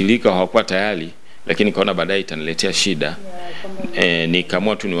 Yaani washirika hawakuwa tayari, lakini kaona baadaye itaniletea shida.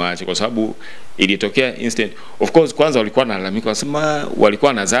 Nikaamua tu niwaache kwa sababu ilitokea instant. Of course kwanza walikuwa wanalalamika, wasema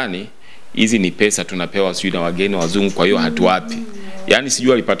walikuwa nadhani hizi ni pesa tunapewa sijui na wageni wazungu, kwa hiyo hatuwapi. Yaani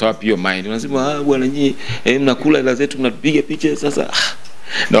sijui walipata wapi hiyo mind. Wanasema bwana nyinyi mnakula hela zetu mnapiga picha. Sasa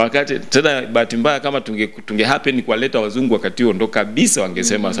Na wakati tena bahati mbaya kama tunge happen kuwaleta wazungu wakati huo ndo kabisa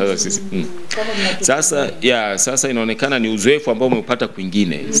wangesema sasa sisi. Sasa inaonekana ni uzoefu ambao umeupata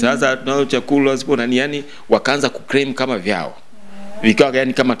kwingine. Sasa tunao chakula sipo na yani wakaanza kuclaim kama vyao. Vikawa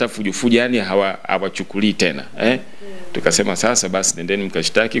yani kama tafujufuja yani hawachukuli tena, Tukasema sasa basi nendeni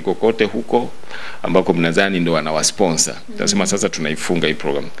mkashtaki kokote huko ambako mnadhani ndo wanawasponsor. Tukasema sasa tunaifunga hii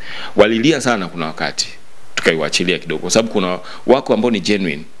program. Walilia sana kuna wakati. Tukaiwachilia kidogo kwa sababu kuna wako ambao ni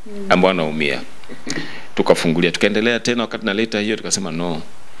genuine ambao wanaumia. Tukafungulia, tukaendelea tena wakati naleta hiyo tukasema no.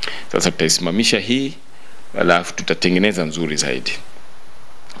 Sasa tutaisimamisha hii alafu tutatengeneza nzuri zaidi.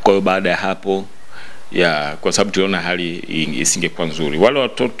 Kwa hiyo baada ya hapo kwa sababu tuliona hali isingekuwa nzuri. Wale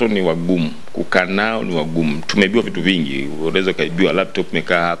watoto ni wagumu, kukaa nao ni wagumu. Tumeibiwa vitu vingi. Unaweza kaibiwa laptop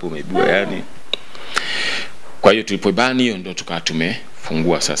imekaa hapo umeibiwa yani. Kwa hiyo tulipoibani hiyo ndio tukawa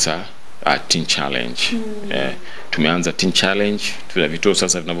tumefungua sasa teen challenge. Tumeanza teen challenge. Tuna vituo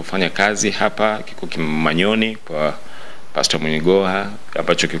sasa vinavyofanya kazi hapa kiko Kimanyoni kwa Pastor Munigoha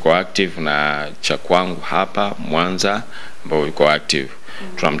ambacho kiko active na cha kwangu hapa Mwanza ambao yuko active.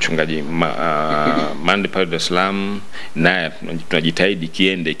 Tuna mchungaji Mande pale Dar es Salaam naye tunajitahidi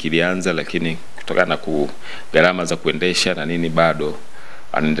kiende kilianza lakini kutokana na gharama za kuendesha na nini bado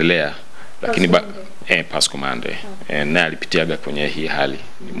anaendelea lakini Pasco Mande naye alipitiaga kwenye hii hali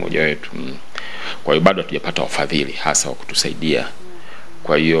ni mmoja wetu. Kwa hiyo bado hatujapata wafadhili hasa wa kutusaidia.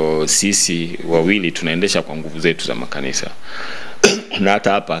 Kwa hiyo sisi wawili tunaendesha kwa nguvu zetu za makanisa. Na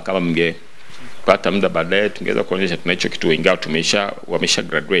hata hapa kama mngepata muda baadaye tungeweza kuonyesha tuna hicho kitu ingawa wamesha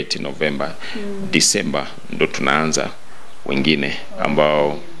graduate November, December ndo tunaanza wengine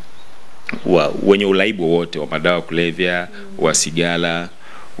ambao wenye ulaibu wote wa madawa kulevya, wa sigara,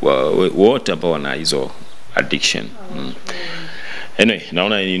 wote ambao wana hizo addiction. Anyway,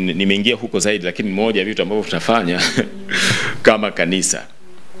 naona nimeingia huko zaidi lakini moja ya vitu ambavyo tunafanya kama kanisa.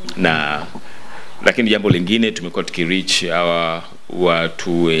 Lakini jambo lingine tumekuwa tukireach hawa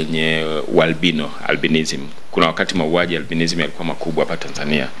watu wenye albinism. Kuna wakati mauaji albinism yalikuwa makubwa hapa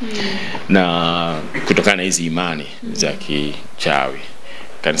Tanzania. Na kutokana na hizi imani za kichawi.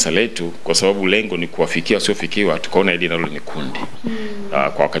 Kanisa letu kwa sababu lengo ni kuwafikia wasiofikiwa tukaona hili nalo ni kundi.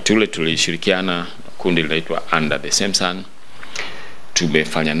 Kwa wakati ule tulishirikiana kundi linaitwa Under the Same Sun.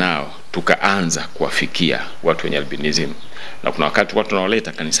 Tumefanya nao tukaanza kuwafikia watu wenye albinism. Na kuna wakati watu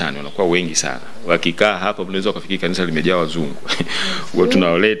tunawaleta kanisani wanakuwa wengi sana. Wakikaa hapa mnaweza kufikia kanisa limejaa wazungu. Watu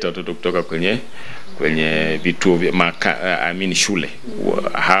tunawaleta watoto kutoka kwenye vituo vya shule.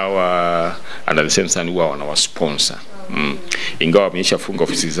 Hawa Under the Same Sun huwa wanawasponsor. Ingawa wameshafunga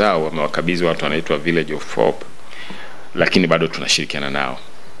ofisi zao wamewakabidhi watu wanaitwa Village of Hope. Lakini bado tunashirikiana nao.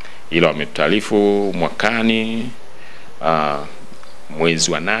 Ila wametutaarifu mwakani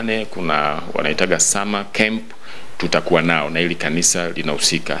mwezi wa 8 kuna wanaitaga summer camp tutakuwa nao na ili kanisa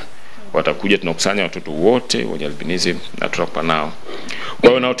linahusika. Watakuja tunakusanya watoto wote wenye albinism na tutakuwa nao. Kwa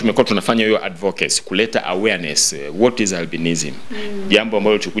hiyo nao tumekuwa tunafanya hiyo advocacy kuleta awareness what is albinism. Jambo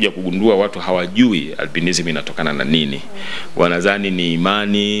ambalo tulikuja kugundua watu hawajui albinism inatokana na nini. Wanadhani ni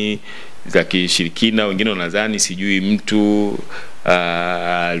imani za kishirikina, wengine wanadhani sijui mtu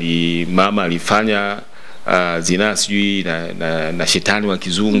mama alifanya zina sijui na shetani wa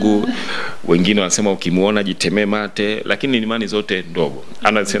kizungu. Wengine wanasema ukimuona jitemee mate, lakini ni imani zote ndogo.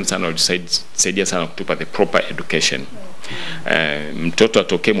 Under the Same Sun walisaidia sana kutupa the proper education. Mtoto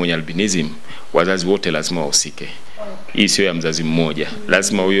atokee mwenye albinism wazazi wote lazima wahusike. Hii sio ya mzazi mmoja.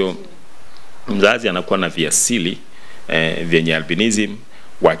 Lazima huyo mzazi anakuwa na viasili vyenye albinism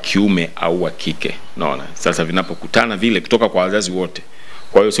wa kiume au wa kike. Unaona? Sasa vinapokutana vile kutoka kwa wazazi wote.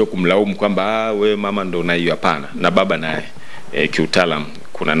 Kwa hiyo sio kumlaumu kwamba wewe mama ndo na hiyo, hapana, na baba naye. Kiutaalamu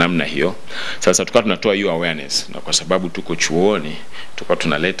kuna namna hiyo. Sasa tukawa tunatoa hiyo awareness na kwa sababu tuko chuoni tukawa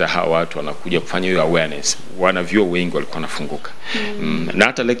tunaleta hawa watu wanakuja kufanya hiyo awareness. Wanavyuo wengi walikuwa wanafunguka. Na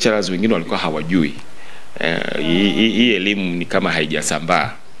hata lecturers wengine walikuwa hawajui. Hii elimu ni kama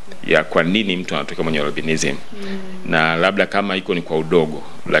haijasambaa ya kwa nini mtu anatoka mwenye albinism. Na labda kama iko ni kwa udogo,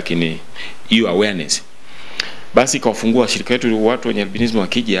 lakini hiyo awareness basi kawafungua shirika yetu watu wenye albinism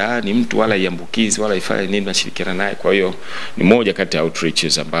wakija ni mtu wala iambukizi wala ifanye nini na shirikiana naye. Kwa hiyo ni moja kati ya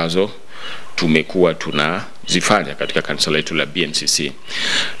outreaches ambazo tumekuwa tunazifanya katika kanisa letu la BMCC.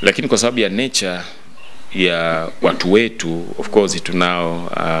 Lakini kwa sababu ya nature ya watu wetu, of course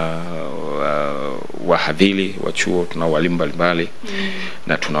tunao wahadhiri wa chuo, tunao walimu mbalimbali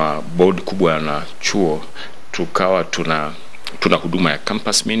na tuna board kubwa na chuo. Tukawa tuna huduma ya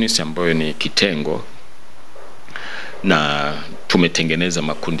campus ministry ambayo ni kitengo, na tumetengeneza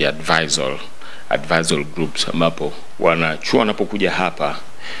makundi advisor groups ambapo wanachuo wanapokuja hapa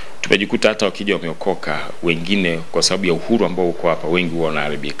tumejikuta hata wakija wameokoka wengine kwa sababu ya uhuru ambao uko hapa, wengi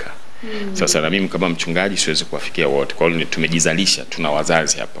wanaharibika. Sasa na mimi kama mchungaji siwezi kuwafikia wote. Kwa hiyo tumejizalisha, tuna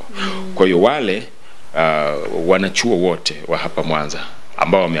wazazi hapa. Kwa hiyo wale wanachuo wote wa hapa Mwanza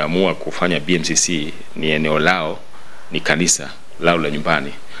ambao wameamua kufanya BMCC ni eneo lao, ni kanisa lao la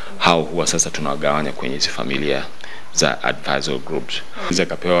nyumbani, hao huwa sasa tunawagawanya kwenye hizo familia za advisor groups. Hizo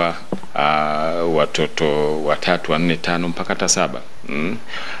kapewa watoto 3, 4, 5 mpaka hata 7.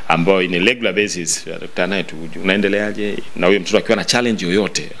 Ambao in a regular basis tutakutana tu, unaendeleaje, na huyo mtoto akiwa na challenge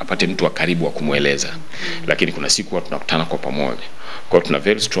yoyote apate mtu wa karibu wa kumueleza. Lakini kuna siku tunakutana kwa pamoja. Kwa hiyo tuna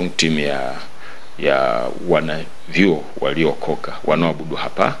very strong team ya wanavyuo waliokoka wanaoabudu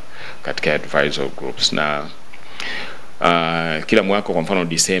hapa katika advisor groups. Na kila mwaka kwa mfano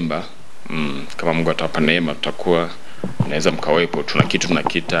Disemba, kama Mungu atawapa neema, tutakuwa naweza mkawepo, tuna kitu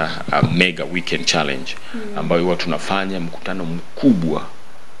tunakita mega weekend challenge ambayo huwa tunafanya mkutano mkubwa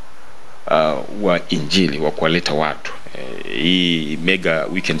wa injili wa kuwaleta watu. Hii mega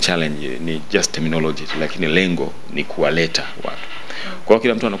weekend challenge ni just terminology, lakini lengo ni kuwaleta watu. Kwa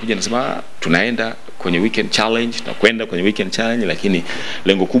kila mtu anakuja anasema tunaenda kwenye weekend challenge, na kwenda kwenye weekend challenge, lakini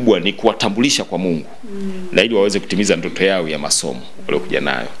lengo kubwa ni kuwatambulisha kwa Mungu na ili waweze kutimiza ndoto yao ya masomo waliokuja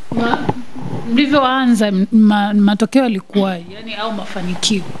nayo. Mlivyoanza matokeo yalikuwa yani au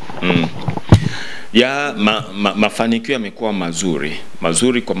mafanikio? Mafanikio yamekuwa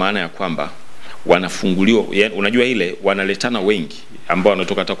mazuri kwa maana ya kwamba wanafunguliwa, unajua ile wanaletana wengi ambao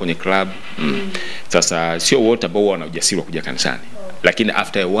wanatoka hata kwenye club. Sasa sio wote ambao wana ujasiri wa kuja kanisani, lakini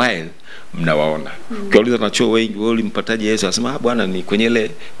after a while mnawaona. Ukiuliza wanachuo wengi, wewe ulimpataje Yesu? Anasema bwana, ni kwenye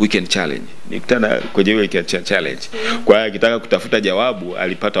ile weekend challenge, nikutana kwenye weekend challenge. Kwa hiyo akitaka kutafuta jawabu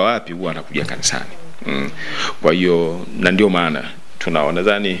alipata wapi, huwa anakuja kanisani. Kwa hiyo na ndio maana tunaona,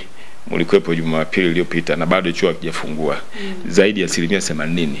 nadhani mlikuwepo Jumapili iliyopita na bado chuo hakijafungua, zaidi ya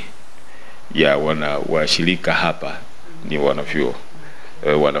 80% ya washirika hapa ni wanavyuo,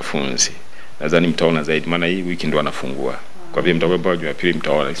 wanafunzi. Nadhani mtaona zaidi, maana hii wiki ndio wanafungua. Kwa hivyo mtakuwa Jumapili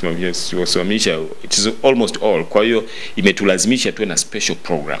mtaona simamisha, it is almost all. Kwa hiyo imetulazimisha tuwe na special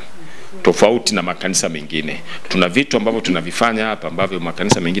program tofauti na makanisa mengine. Tuna vitu ambavyo tunavifanya hapa ambavyo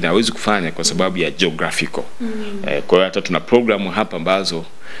makanisa mengine hawezi kufanya kwa sababu ya geographical. Kwa hiyo hata tuna programu hapa ambazo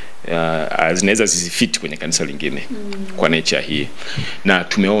zinaweza zisifiti kwenye kanisa lingine kwa nature hii. Na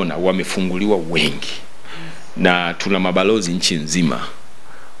tumeona wamefunguliwa wengi, na tuna mabalozi nchi nzima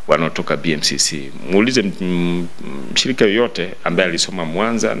wanaotoka BMCC. Muulize mshirika yoyote ambaye alisoma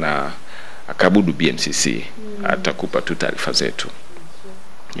Mwanza na akabudu BMCC, atakupa tu taarifa zetu.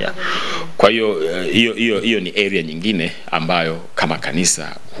 Kwa hiyo hiyo ni area nyingine ambayo kama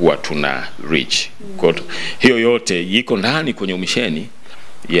kanisa huwa tuna reach. Kwa hiyo yote iko ndani kwenye umisheni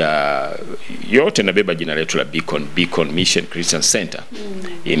ya yote nabeba jina letu la Beacon Mission Christian Center.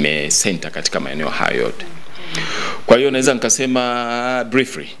 Center katika maeneo hayo yote. Kwa hiyo naweza nikasema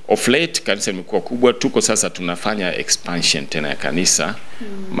briefly, of late kanisa limekuwa kubwa, tuko sasa tunafanya expansion tena ya kanisa.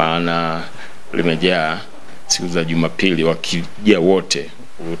 Maana limejaa siku za Jumapili, wakija wote,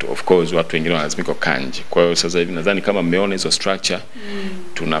 of course watu wengine wanalazimika kanji. Kwa hiyo sasa hivi nadhani kama mmeona hizo structure,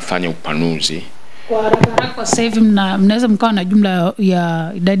 tunafanya upanuzi. Kwa haraka sasa hivi mnaweza mkawa na jumla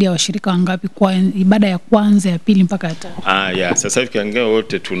ya idadi ya washirika wangapi kwa ibada ya kwanza, ya pili mpaka ya tatu? Sasa hivi kiangalia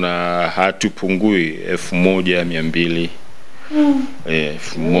wote hatupungui 1200.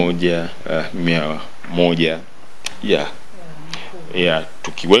 1100.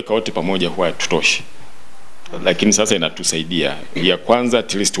 Tukiweka wote pamoja huwa tutoshi. Lakini sasa inatusaidia. Ya kwanza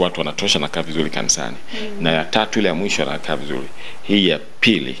at least watu wanatosha na kaa vizuri kanisani. Na ya tatu ile ya mwisho anakaa vizuri. Hii ya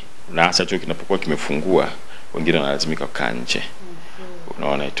pili, na hasa chuo kinapokuwa kimefungua, wengine wanalazimika kukaa nje.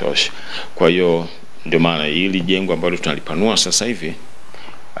 Unaona itosha. Kwa hiyo ndio maana hili jengo ambalo tunalipanua sasa hivi,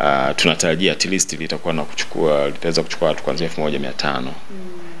 tunatarajia at least litaweza kuchukua watu kuanzia 1500.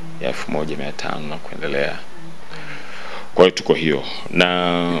 1500 na kuendelea. Kwa hiyo tuko hiyo. Na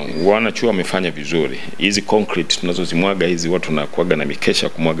wanachuo wamefanya vizuri. Hizi concrete tunazozimwaga hizi, watu wanakuaga na mikesha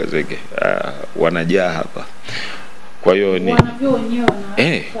kumwaga zege. Wanajaa hapa. Kwa hiyo ni wanavyuo wenyewe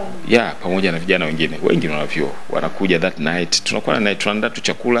pamoja na vijana wengine wengi wanavyuo wanakuja that night. Tunakuwa na night, tunaandaa tu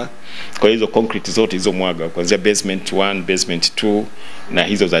chakula. Kwa hizo concrete zote hizo mwaga kuanzia basement 1, basement 2 na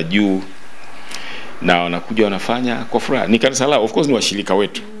hizo za juu, na wanakuja wanafanya kwa furaha. Ni kanisa lao, of course ni washirika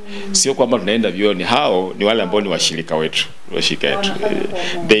wetu. Sio kwamba tunaenda vioni, hao ni wale ambao ni washirika wetu,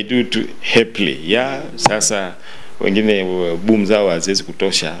 they do to happily. Sasa wengine boom zao haziwezi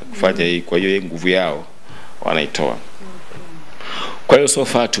kutosha kufanya hii, kwa hiyo nguvu yao wanaitoa. Kwa hiyo so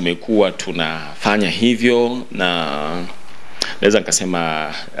far tumekuwa tunafanya hivyo, na naweza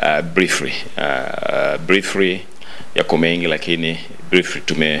nikasema briefly yako mengi, lakini briefly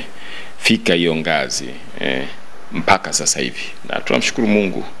tumefika hiyo ngazi mpaka sasa hivi, na tunamshukuru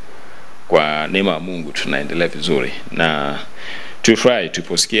Mungu kwa neema ya Mungu, tunaendelea vizuri. Na tulifurahi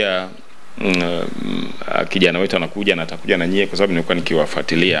tuliposikia kijana wetu anakuja na atakuja na nyie, kwa sababu nilikuwa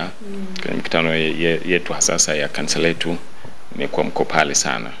nikiwafuatilia kwenye mikutano yetu hasa ya kanisa letu, nimekuwa mko pale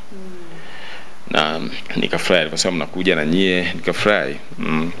sana. Na nikafurahi kwa sababu nakuja na nyie, nikafurahi.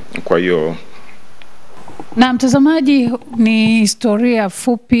 Kwa hiyo na mtazamaji, ni historia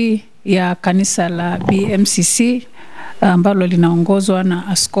fupi ya kanisa la BMCC ambalo linaongozwa na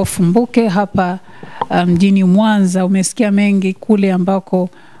Askofu Mbuke hapa mjini Mwanza. Umesikia mengi kule ambako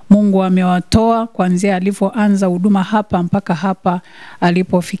Mungu amewatoa kuanzia alipoanza huduma hapa mpaka hapa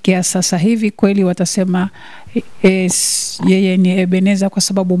alipofikia sasa hivi. Kweli watasema yeye ni Ebeneza kwa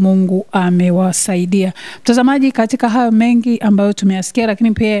sababu Mungu amewasaidia. Mtazamaji, katika hayo mengi ambayo tumeyasikia,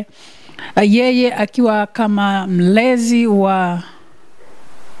 lakini pia yeye akiwa kama mlezi wa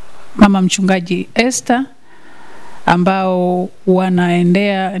mama mchungaji Esther ambao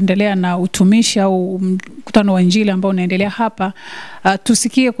wanaendelea na utumishi au mkutano wa Injili ambao unaendelea hapa,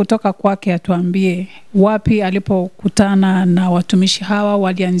 tusikie kutoka kwake, atuambie wapi alipokutana na watumishi hawa,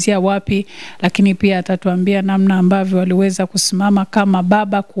 walianzia wapi, lakini pia atatuambia namna ambavyo waliweza kusimama kama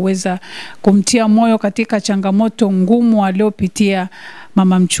baba kuweza kumtia moyo katika changamoto ngumu aliopitia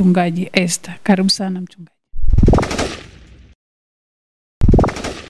mama mchungaji Esther. Karibu sana mchungaji.